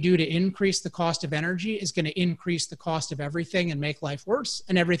everything we do to increase the cost of energy is going to increase the cost of everything and make life worse.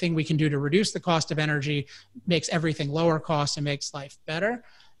 And everything we can do to reduce the cost of energy makes everything lower cost and makes life better.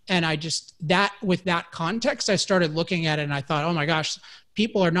 And with that context, I started looking at it and I thought, oh my gosh,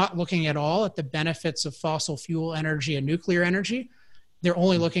 people are not looking at all at the benefits of fossil fuel energy and nuclear energy. They're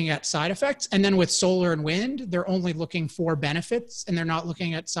only looking at side effects. And then with solar and wind, they're only looking for benefits and they're not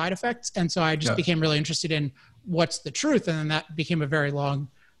looking at side effects. And so I just became really interested in what's the truth. And then that became a very long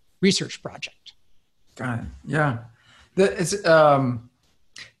research project. Got it. Yeah.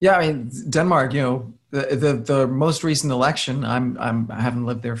 I mean, Denmark, the most recent election, I haven't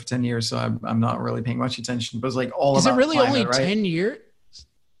lived there for 10 years, so I'm not really paying much attention, but it's like all Is about it really climate, only right? 10 years?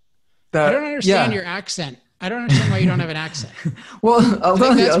 I don't understand your accent. I don't understand why you don't have an accent. Well, I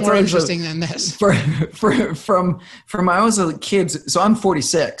think that's more interesting than this. From I was a kid, so I'm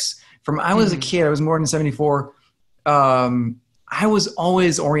 46. From I was a kid, I was born in 74. I was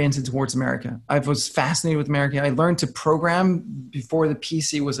always oriented towards America. I was fascinated with America. I learned to program before the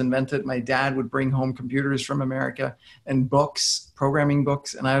PC was invented. My dad would bring home computers from America and books, programming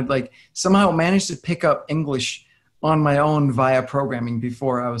books, and I would like somehow manage to pick up English on my own via programming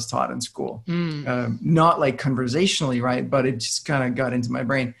before I was taught in school. Not like conversationally, right? But it just kind of got into my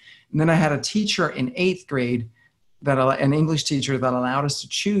brain. And then I had a teacher in 8th grade, an English teacher that allowed us to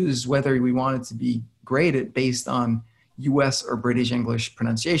choose whether we wanted to be graded based on US or British English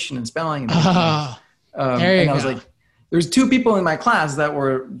pronunciation and spelling. And I was like, there's 2 people in my class that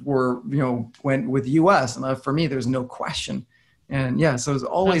were went with US, and for me, there's no question. And yeah, so it's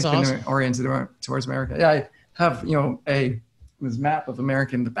always been awesome. Oriented towards America. Yeah, I have this map of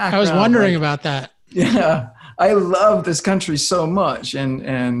America in the background. I was wondering about that. Yeah, I love this country so much, and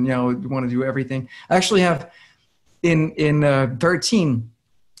want to do everything. I actually have in 13,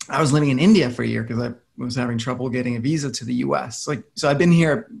 I was living in India for a year because I was having trouble getting a visa to the US. So I've been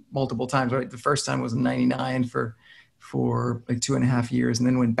here multiple times, right? The first time was in 99 for like 2.5 years, and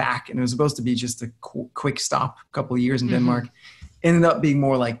then went back, and it was supposed to be just a quick stop, a couple of years in Denmark. Ended up being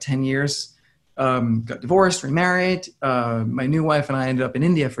more like 10 years. Got divorced, remarried. My new wife and I ended up in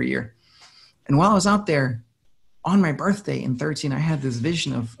India for a year. And while I was out there on my birthday in 13, I had this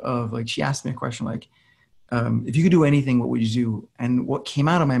vision of like, she asked me a question like, if you could do anything, what would you do? And what came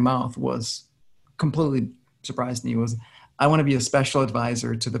out of my mouth was completely surprised me was, I want to be a special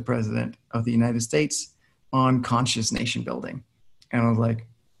advisor to the president of the United States on conscious nation building. And I was like,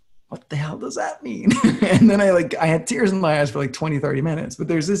 what the hell does that mean? And then I had tears in my eyes for like 20, 30 minutes, but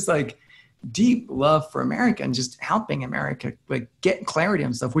there's this like deep love for America and just helping America, like get clarity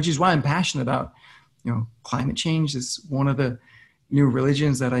on stuff, which is why I'm passionate about, climate change is one of the new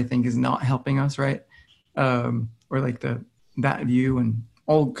religions that I think is not helping us, right? Or like that view and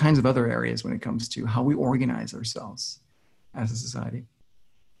all kinds of other areas when it comes to how we organize ourselves as a society.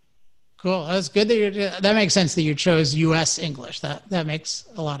 Cool. That's good that makes sense that you chose US English. That makes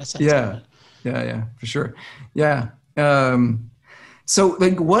a lot of sense. Yeah, for sure. Yeah. So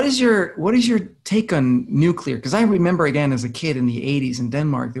like, what is your take on nuclear? Because I remember again as a kid in the 80s in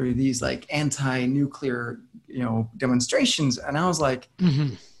Denmark, there were these like anti-nuclear, demonstrations. And I was like,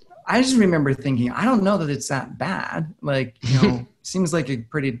 I just remember thinking, I don't know that it's that bad. Like, seems like a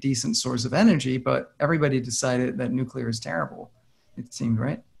pretty decent source of energy, but everybody decided that nuclear is terrible. It seemed,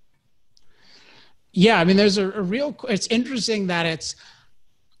 right? Yeah. I mean, there's it's interesting that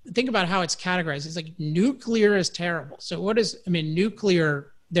think about how it's categorized. It's like nuclear is terrible. So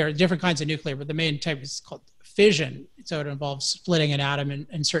nuclear, there are different kinds of nuclear, but the main type is called fission. So it involves splitting an atom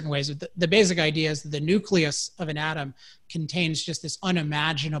in certain ways. The basic idea is that the nucleus of an atom contains just this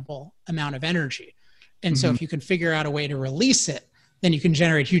unimaginable amount of energy. And so if you can figure out a way to release it, then you can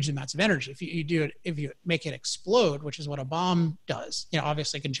generate huge amounts of energy. If you make it explode, which is what a bomb does,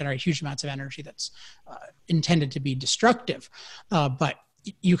 obviously it can generate huge amounts of energy that's intended to be destructive. But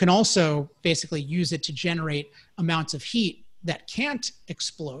you can also basically use it to generate amounts of heat that can't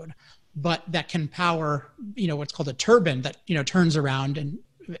explode, but that can power, what's called a turbine that, turns around and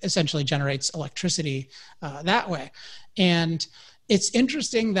essentially generates electricity that way. And it's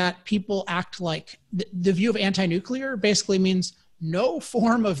interesting that people act like the view of anti-nuclear basically means no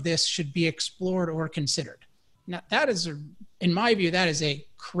form of this should be explored or considered. Now, that is, in my view, that is a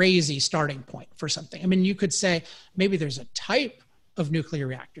crazy starting point for something. I mean, you could say maybe there's a type of nuclear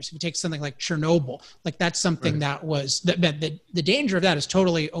reactors. If you take something like Chernobyl, like that's something that was, the danger of that is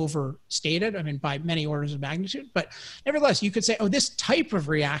totally overstated, I mean, by many orders of magnitude. But nevertheless, you could say, oh, this type of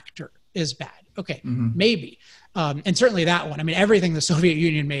reactor is bad. Okay, maybe. And certainly that one, I mean, everything the Soviet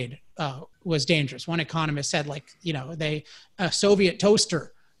Union made was dangerous. One economist said, a Soviet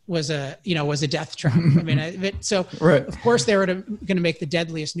toaster was a death trap. I mean, so of course they were going to make the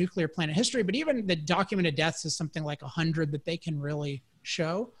deadliest nuclear plant in history, but even the documented deaths is something like 100 that they can really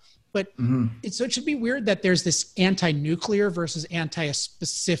show. But so it should be weird that there's this anti-nuclear versus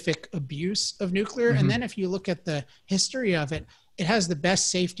anti-specific abuse of nuclear. And then if you look at the history of it, it has the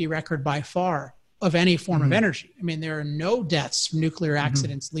best safety record by far of any form of energy. I mean, there are no deaths from nuclear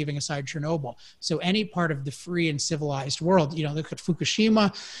accidents, leaving aside Chernobyl. So any part of the free and civilized world, look at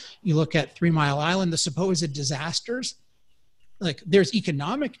Fukushima, you look at 3 Mile Island, the supposed disasters, like there's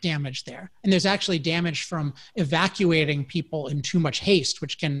economic damage there. And there's actually damage from evacuating people in too much haste,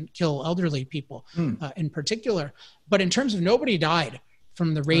 which can kill elderly people in particular. But in terms of nobody died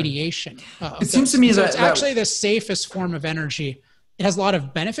from the radiation. It seems to me that it's actually the safest form of energy. It has a lot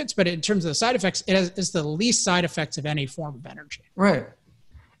of benefits, but in terms of the side effects, it's the least side effects of any form of energy. Right.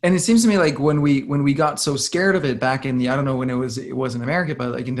 And it seems to me like when we got so scared of it back in I don't know when it was in America,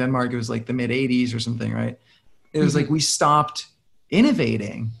 but like in Denmark, it was like the mid 80s or something, right? It was like we stopped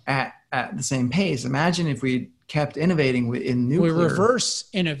innovating at the same pace. Imagine if we kept innovating in nuclear. We reverse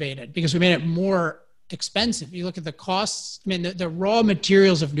innovated because we made it more expensive. You look at the costs. I mean, the raw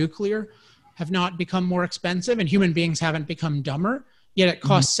materials of nuclear have not become more expensive, and human beings haven't become dumber, yet it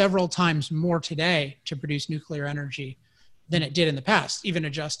costs several times more today to produce nuclear energy than it did in the past, even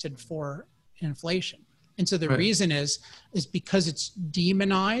adjusted for inflation. And so the reason is because it's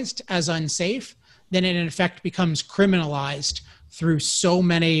demonized as unsafe, then it in effect becomes criminalized through so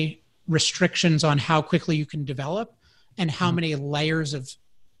many restrictions on how quickly you can develop and how many layers of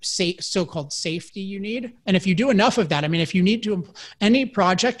so-called safety you need. And if you do enough of that, I mean, if you need to, any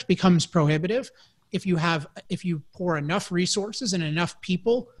project becomes prohibitive if you pour enough resources and enough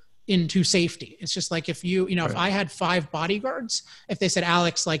people into safety. It's just like if if I had 5 bodyguards, if they said,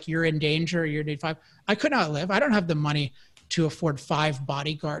 Alex, like you're in danger, you need 5, I could not live. I don't have the money to afford 5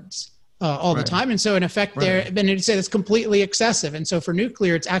 bodyguards all the time. And so in effect then you'd say that's completely excessive. And so for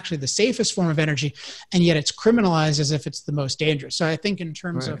nuclear, it's actually the safest form of energy, and yet it's criminalized as if it's the most dangerous. So I think in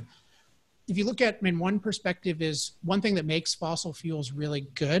terms of, if you look at, one perspective is one thing that makes fossil fuels really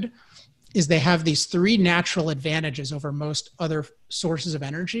good is they have these 3 natural advantages over most other sources of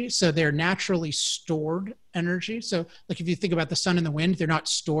energy. So they're naturally stored energy. So like if you think about the sun and the wind, they're not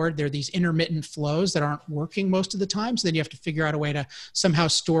stored. They're these intermittent flows that aren't working most of the time. So then you have to figure out a way to somehow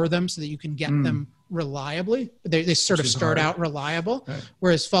store them so that you can get them reliably. They sort of start out reliable,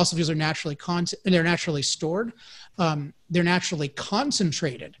 whereas fossil fuels are naturally stored. They're naturally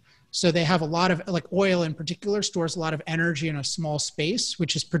concentrated. So they have a lot of, like oil in particular, stores a lot of energy in a small space,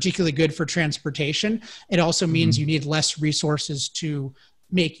 which is particularly good for transportation. It also means you need less resources to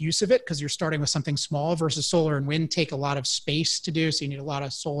make use of it because you're starting with something small, versus solar and wind take a lot of space to do. So you need a lot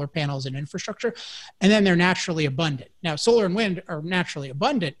of solar panels and infrastructure. And then they're naturally abundant. Now, solar and wind are naturally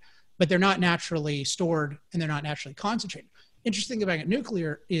abundant, but they're not naturally stored and they're not naturally concentrated. Interesting thing about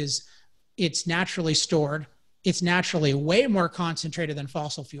nuclear is it's naturally stored. It's naturally way more concentrated than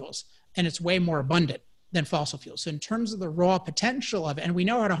fossil fuels, and it's way more abundant than fossil fuels. So in terms of the raw potential of it, and we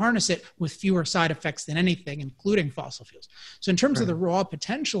know how to harness it with fewer side effects than anything, including fossil fuels. So in terms of the raw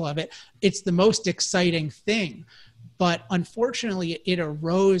potential of it, it's the most exciting thing. But unfortunately, it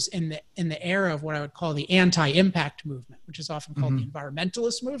arose in the era of what I would call the anti-impact movement, which is often called the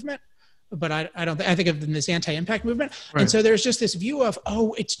environmentalist movement. But I think of them as anti-impact movement. And so there's just this view of,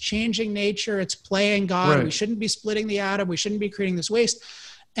 it's changing nature, it's playing God, we shouldn't be splitting the atom, we shouldn't be creating this waste.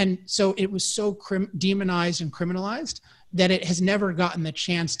 And so it was so demonized and criminalized that it has never gotten the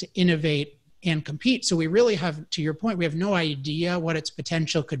chance to innovate and compete. So we really have, to your point, we have no idea what its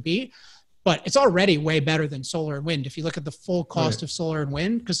potential could be, but it's already way better than solar and wind. If you look at the full cost of solar and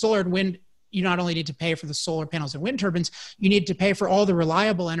wind, because solar and wind, you not only need to pay for the solar panels and wind turbines, you need to pay for all the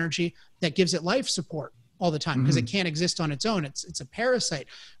reliable energy that gives it life support all the time, because it can't exist on its own. It's a parasite.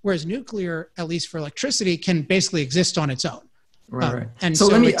 Whereas nuclear, at least for electricity, can basically exist on its own. Right. And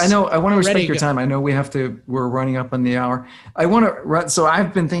so I want to respect your time. I know we're running up on the hour. So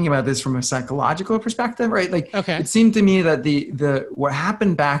I've been thinking about this from a psychological perspective, right? Like, it seemed to me that what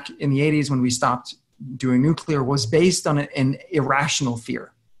happened back in the 80s when we stopped doing nuclear was based on an irrational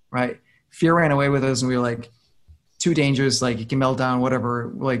fear, right? Fear ran away with us and we were like, too dangerous, like it can melt down,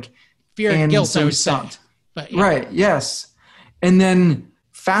 whatever, like fear and guilt, I would say. But, right. Yes. And then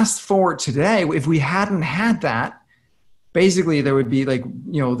fast forward today, if we hadn't had that, basically there would be like,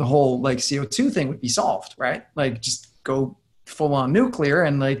 the whole like CO2 thing would be solved, right? Like just go full on nuclear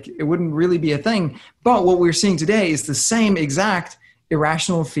and like, it wouldn't really be a thing. But what we're seeing today is the same exact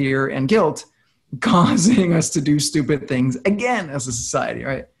irrational fear and guilt causing us to do stupid things again as a society,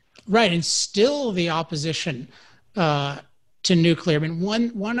 right? Right. And still the opposition to nuclear. I mean,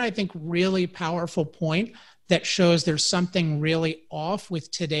 one, I think really powerful point that shows there's something really off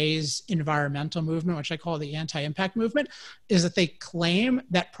with today's environmental movement, which I call the anti-impact movement, is that they claim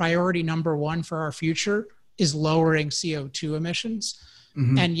that priority number one for our future is lowering CO2 emissions.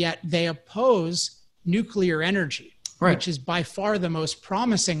 And yet they oppose nuclear energy, which is by far the most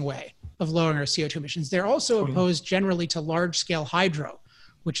promising way of lowering our CO2 emissions. They're also opposed generally to large-scale hydro,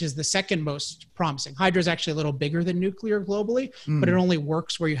 which is the second most promising. Hydro is actually a little bigger than nuclear globally, but it only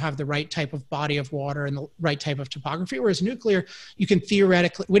works where you have the right type of body of water and the right type of topography. Whereas nuclear, you can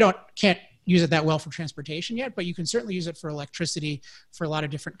theoretically, can't use it that well for transportation yet, but you can certainly use it for electricity, for a lot of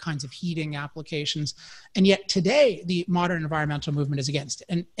different kinds of heating applications. And yet today, the modern environmental movement is against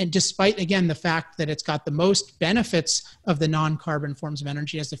it. And despite, again, the fact that it's got the most benefits of the non-carbon forms of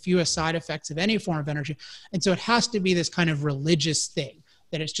energy, it has the fewest side effects of any form of energy. And so it has to be this kind of religious thing,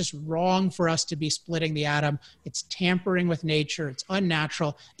 that it's just wrong for us to be splitting the atom. It's tampering with nature. It's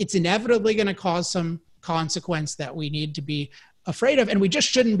unnatural. It's inevitably going to cause some consequence that we need to be afraid of, and we just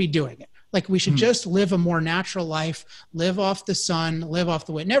shouldn't be doing it. Like we should just live a more natural life, live off the sun, live off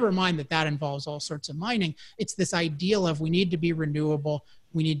the wind. Never mind that involves all sorts of mining. It's this ideal of we need to be renewable,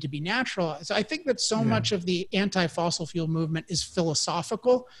 we need to be natural. So I think that so much of the anti-fossil fuel movement is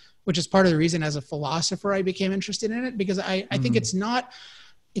philosophical, which is part of the reason as a philosopher I became interested in it, because I think it's not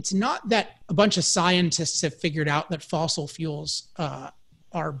that a bunch of scientists have figured out that fossil fuels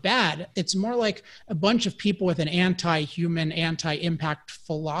are bad. It's more like a bunch of people with an anti-human, anti-impact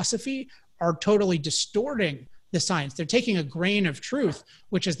philosophy are totally distorting the science. They're taking a grain of truth,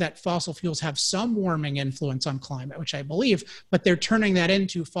 which is that fossil fuels have some warming influence on climate, which I believe, but they're turning that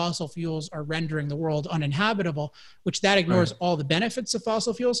into fossil fuels are rendering the world uninhabitable, which that ignores all the benefits of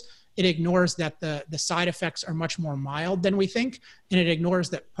fossil fuels. It ignores that the side effects are much more mild than we think. And it ignores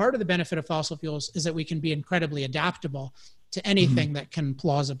that part of the benefit of fossil fuels is that we can be incredibly adaptable to anything that can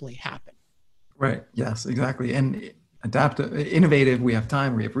plausibly happen. Right. Yes, exactly. And innovative. We have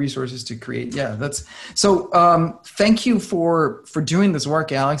time. We have resources to create. Yeah, that's so. Thank you for doing this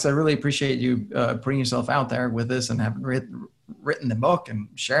work, Alex. I really appreciate you putting yourself out there with this and having written the book and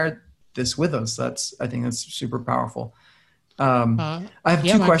shared this with us. I think that's super powerful. I have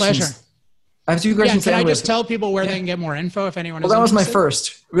two questions. Pleasure. I have two questions. Can I just tell people where they can get more info if anyone? Well, that was my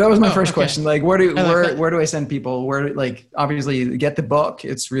first. That was my first question. Like, where do I send people? Obviously, get the book.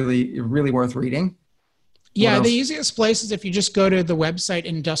 It's really worth reading. Yeah, the easiest place is if you just go to the website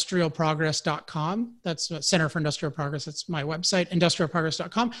industrialprogress.com. That's Center for Industrial Progress. That's my website,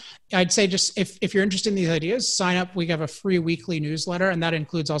 industrialprogress.com. I'd say just if you're interested in these ideas, sign up. We have a free weekly newsletter, and that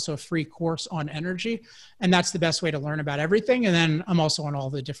includes also a free course on energy. And that's the best way to learn about everything. And then I'm also on all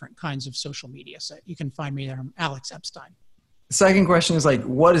the different kinds of social media. So you can find me there. I'm Alex Epstein. The second question is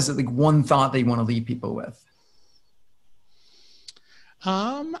what is it, one thought that you want to leave people with?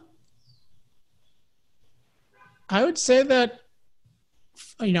 I would say that,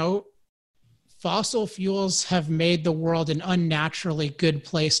 fossil fuels have made the world an unnaturally good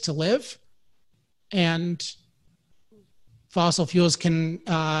place to live. And fossil fuels can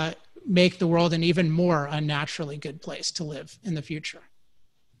make the world an even more unnaturally good place to live in the future.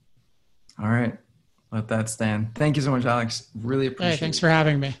 All right. Let that stand. Thank you so much, Alex. Really appreciate it. Thanks for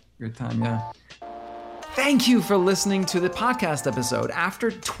having me. Your time, yeah. Thank you for listening to the podcast episode.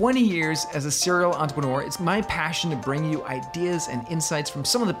 After 20 years as a serial entrepreneur, it's my passion to bring you ideas and insights from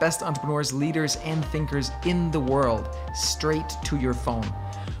some of the best entrepreneurs, leaders, and thinkers in the world straight to your phone.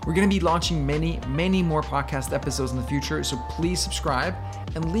 We're going to be launching many more podcast episodes in the future, so please subscribe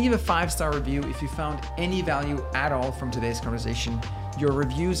and leave a 5-star review if you found any value at all from today's conversation. Your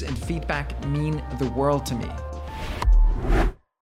reviews and feedback mean the world to me.